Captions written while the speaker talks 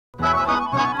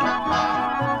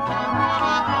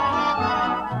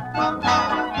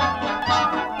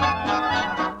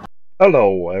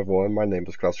Hello everyone, my name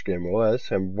is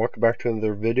ClassicGamerOS and welcome back to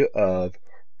another video of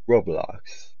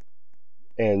Roblox.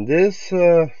 In this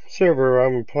server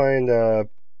I'm playing the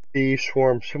Bee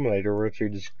Swarm Simulator where you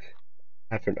just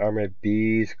have an army of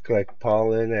bees, collect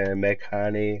pollen and make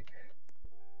honey.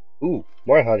 Ooh,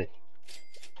 more honey.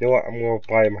 You know what, I'm gonna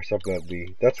buy myself another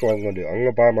bee. That's what I'm gonna do. I'm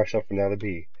gonna buy myself another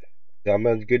bee. I'm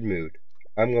in a good mood.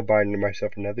 I'm gonna buy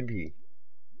myself another bee.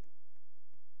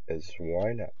 Cause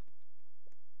why not?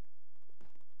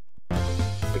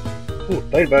 Ooh,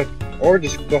 ladybug. Or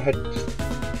just go ahead and just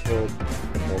kill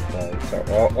more bugs.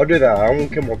 I'll do that. I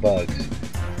won't kill more bugs.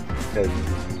 Because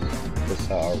that's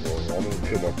how I roll. I'm gonna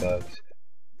kill more bugs.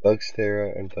 Bugs there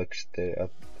and bugs there. I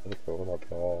think we're gonna be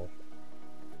all.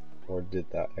 Or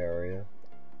did that area.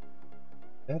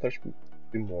 Yeah, there's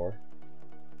be more.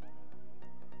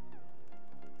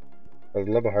 It's a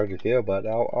little bit hard to kill, but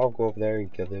I'll go over there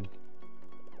and kill them.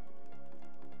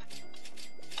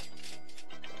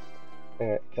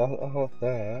 Alright, all of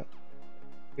that.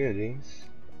 Goodies.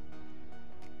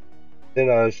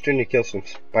 Then I was trying to kill some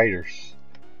spiders.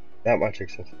 That might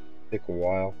take a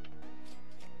while.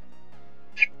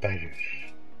 Spiders.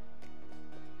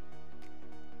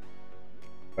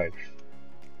 Spiders.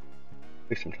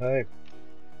 Take some time.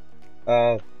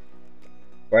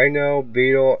 Rhino,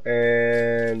 beetle,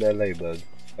 and a ladybug.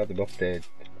 They're both dead.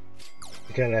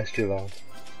 It can't last too long.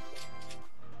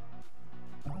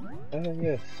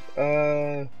 Yes.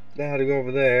 Now how to go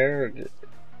over there.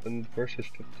 And versus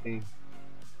 15.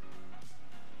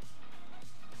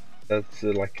 That's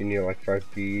like you need like 5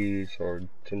 bees or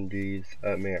 10 bees.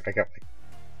 I mean, I got like,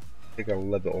 I think a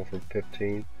little bit over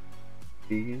 15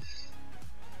 bees.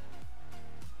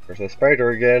 There's a spider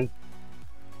again.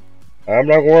 I'm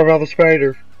not worried about the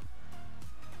spider.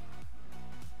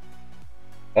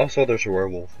 Also, there's a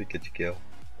werewolf we get to kill.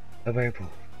 A werewolf.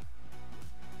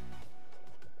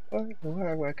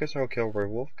 Well, I guess I'll kill a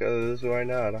werewolf, because why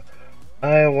not?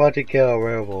 I want to kill a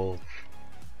werewolf.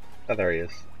 Oh, there he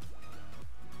is.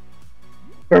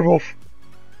 Werewolf!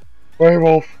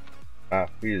 Werewolf! Ah,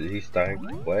 he's dying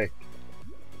away.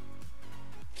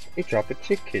 He dropped a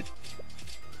chicken.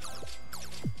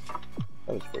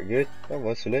 That was pretty good. That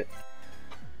wasn't it.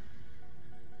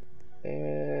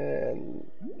 And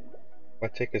my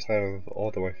chicken's not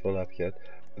all the way filled up yet.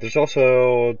 But there's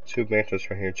also 2 mantis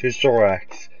right here. 2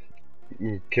 Zorax. You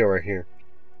can kill right here.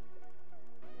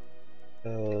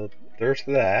 There's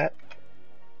that.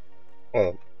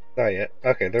 Well, not yet.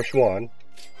 Okay, there's one.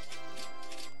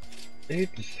 Did he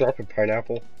just drop a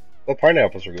pineapple? Well,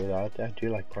 pineapples are good. I do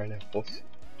like pineapples.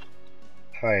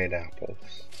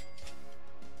 Pineapples.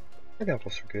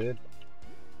 Pineapples are good.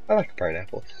 I like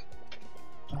pineapples.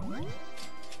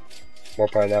 More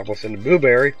pineapples than the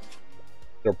blueberry.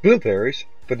 They're blueberries,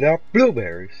 but not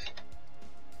blueberries.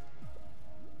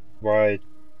 Right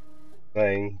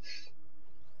things.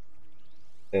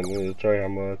 And we'll tell you how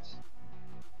much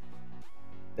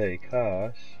they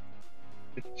cost.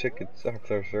 Good chickens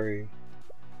after 3.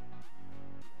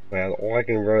 Man, all I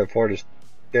can really afford is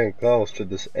getting close to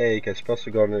this egg. It's supposed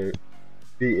to go into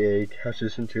the egg,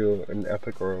 hatches into an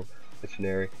epic or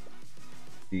legendary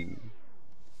bee.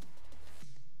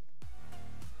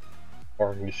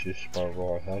 Or it's just my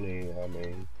raw honey, I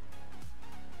mean.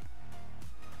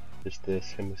 Just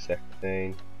this hemisect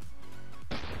thing.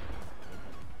 It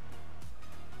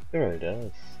really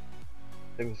does.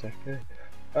 Hemisect thing.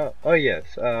 Oh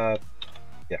yes,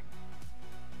 yeah.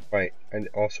 Right, and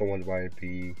also want to buy a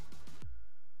bee.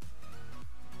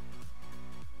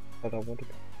 But I want to.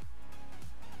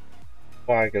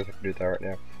 Well, I guess I can do that right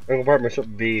now. I'm gonna buy myself a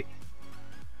bee.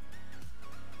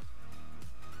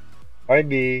 Buy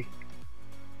bee.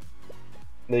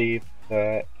 Leave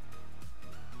that.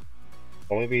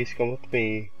 Only bees come with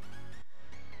me.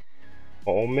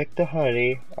 I'll make the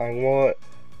honey. I want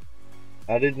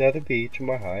added another bee to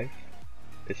my hive.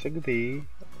 It's a bee.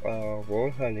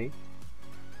 Royal honey.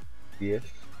 Yes.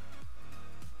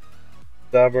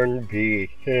 Stubborn bee.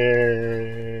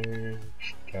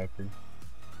 Stubborn.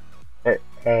 Alright,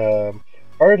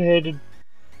 hard-headed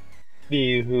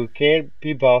bee who can't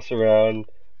be bossed around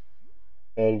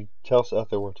and tells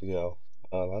other where to go.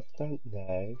 That's not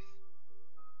nice.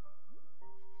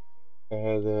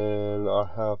 And then I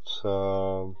have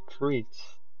some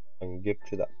treats I can give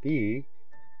to that bee.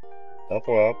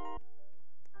 Level up.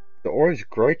 The orange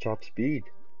great top speed.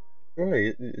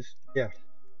 Really, yeah,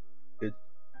 good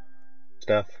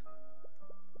stuff.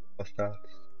 What's that?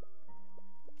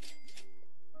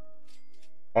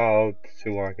 I'll see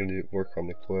what I can do. Work on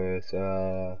the quiz.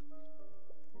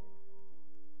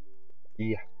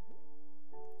 Yeah.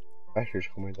 Actually, it's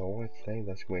gonna be the only thing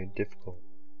that's gonna be difficult.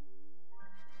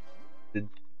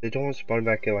 They don't spawn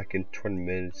back in like in 20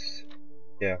 minutes.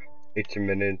 Yeah, 18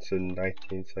 minutes and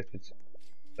 19 seconds.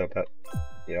 So about,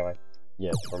 yeah,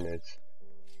 yeah, 4 minutes.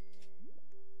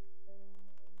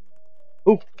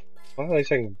 Ooh, well, at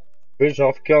least I can finish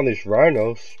off killing these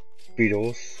rhinos,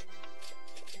 beetles.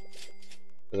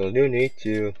 Because I do need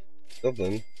to kill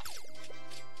them.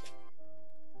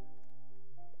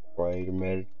 Wait a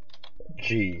minute.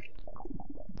 Gee.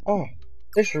 Oh,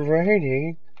 it's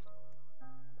raining.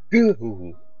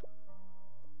 Goo.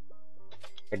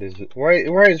 What is it?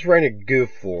 Why is raining goo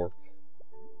for?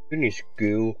 Who needs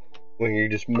goo when you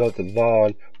just melt the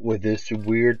lawn with this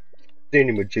weird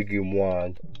thingamajiggy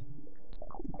wand?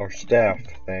 Or staff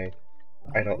thing.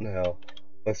 I don't know.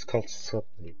 Let's call it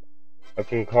something. I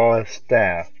can call it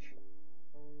staff.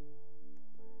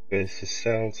 Because it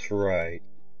sounds right.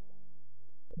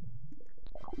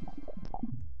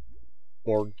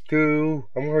 More goo.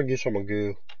 I'm gonna get some more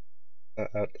goo. I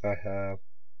have.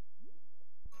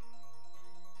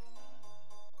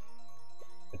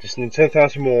 I just need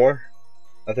 10,000 more.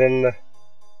 And then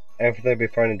everything will be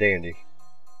fine and dandy.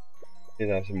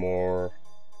 10,000 more.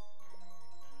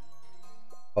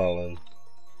 Pollen.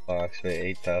 Actually,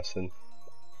 8,000.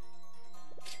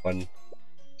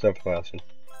 7,000.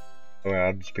 Alright,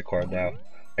 I'll just be quiet now.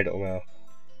 I don't know.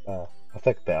 I'll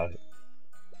think about it.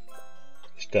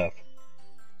 Stuff.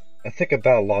 I think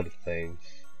about a lot of things.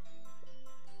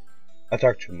 I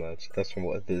talk too much. That's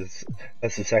what this.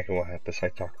 That's the second one happens. I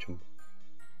talk too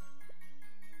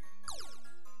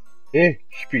much.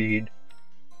 Speed.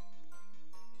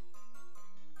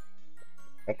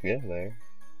 I can get there.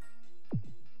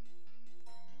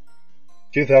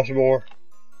 2,000 more.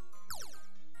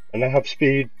 And I have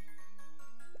speed.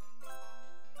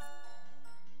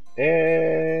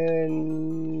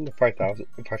 And 5,000.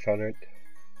 500.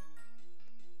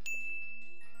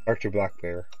 Archer Black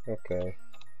Bear. Okay.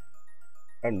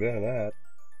 I'm doing that.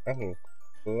 I'm gonna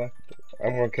collect.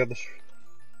 I'm gonna kill this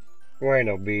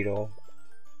rhino beetle.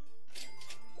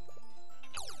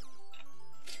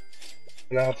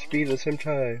 And I have speed at the same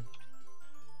time.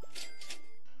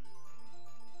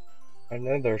 And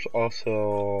then there's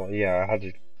also, yeah, I had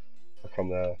to work on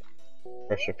the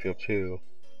pressure field too.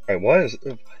 Wait, what is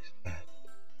that?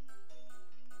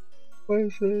 What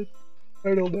is it?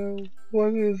 I don't know.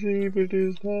 What is it even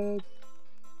is that?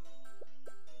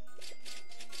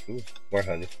 Ooh, more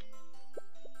honey.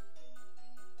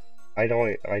 I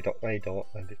don't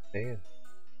understand.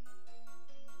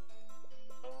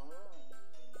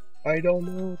 I don't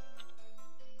know.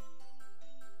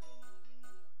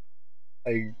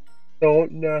 I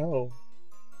don't know.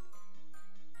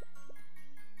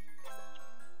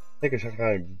 I think it's some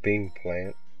kind of bean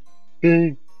plant.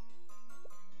 Bean!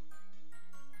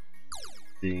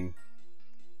 Bean.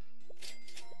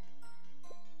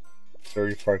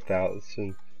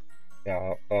 35,000.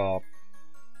 Yeah, yeah,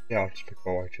 I'll just pick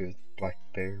my way to Black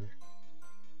Bear.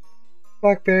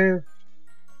 Black Bear!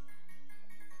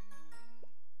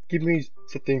 Give me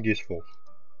something useful.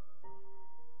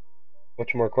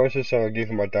 What's more questions? So I'll give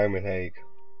him my diamond egg.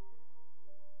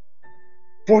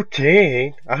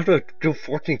 14? I have to do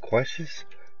 14 questions?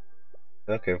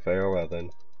 Okay, very well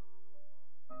then.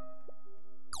 I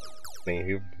mean,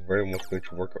 he very much going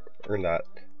to work earn that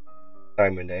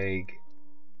diamond egg.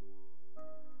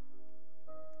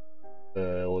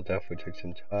 It will definitely take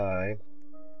some time.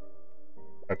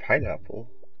 A pineapple?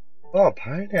 Oh,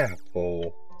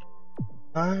 pineapple!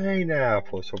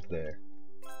 Pineapple's over there.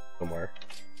 Somewhere.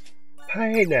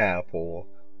 Pineapple!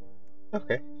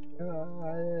 Okay.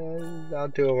 I'll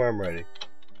do it when I'm ready.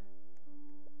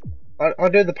 I'll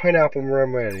do the pineapple when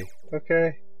I'm ready.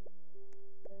 Okay?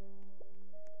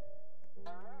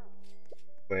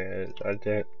 Man, I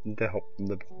didn't help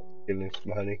them getting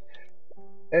some honey.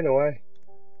 Anyway.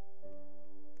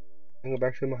 I go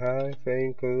back to my hive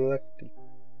and collect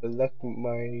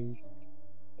my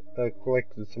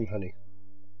collected some honey.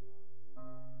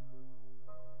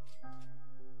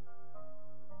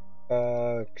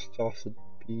 Exhausted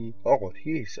bee. Oh,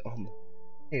 he's on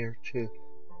here to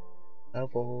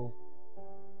level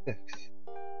 6.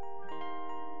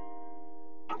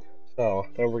 So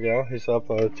there we go. He's up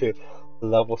to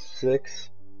level 6.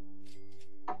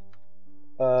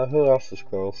 Who else is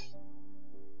close?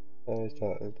 He's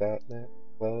not that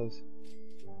close.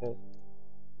 Yeah.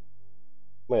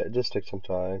 Wait, it just takes some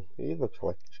time. He looks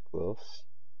like he's close.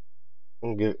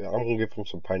 I'm gonna give him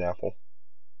some pineapple.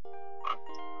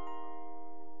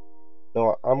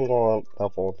 No, I'm gonna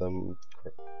level them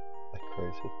like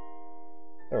crazy.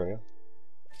 There we go.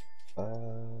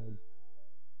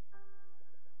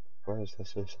 Where is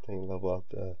this thing? Level up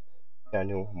the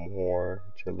Daniel more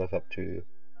to live up to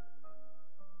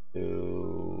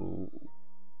to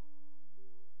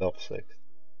level 6.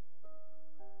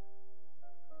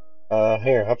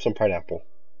 Here, have some pineapple.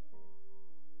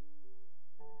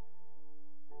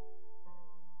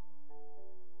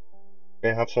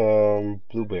 Okay, have some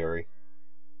blueberry.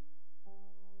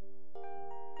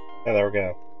 And there we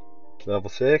go. Level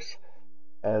 6.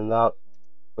 And now,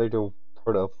 later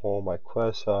part of all my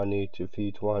quests, I need to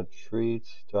feed 100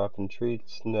 treats. Drop in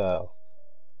treats? No.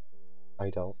 I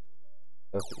don't.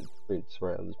 Open treats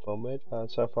right at this moment.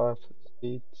 So far,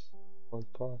 seeds. 1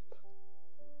 5.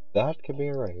 That can be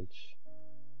arranged.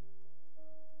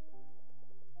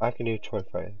 I can do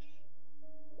 25.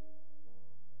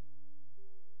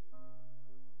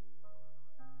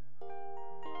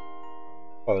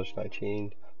 Oh, there's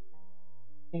 19.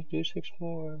 I need to do 6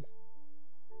 more.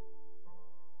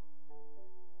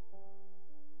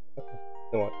 Okay.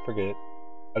 You know what? Forget it.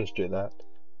 I'll just do that.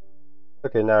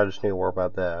 Okay, now I just need to worry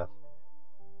about the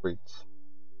treats.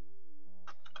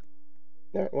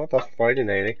 Yeah, well, that's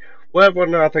fascinating. Well,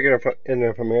 everyone, I think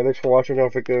enough from here. Thanks for watching.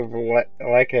 Don't forget to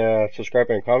like, subscribe,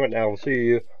 and comment. And I will see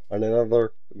you on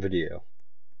another video.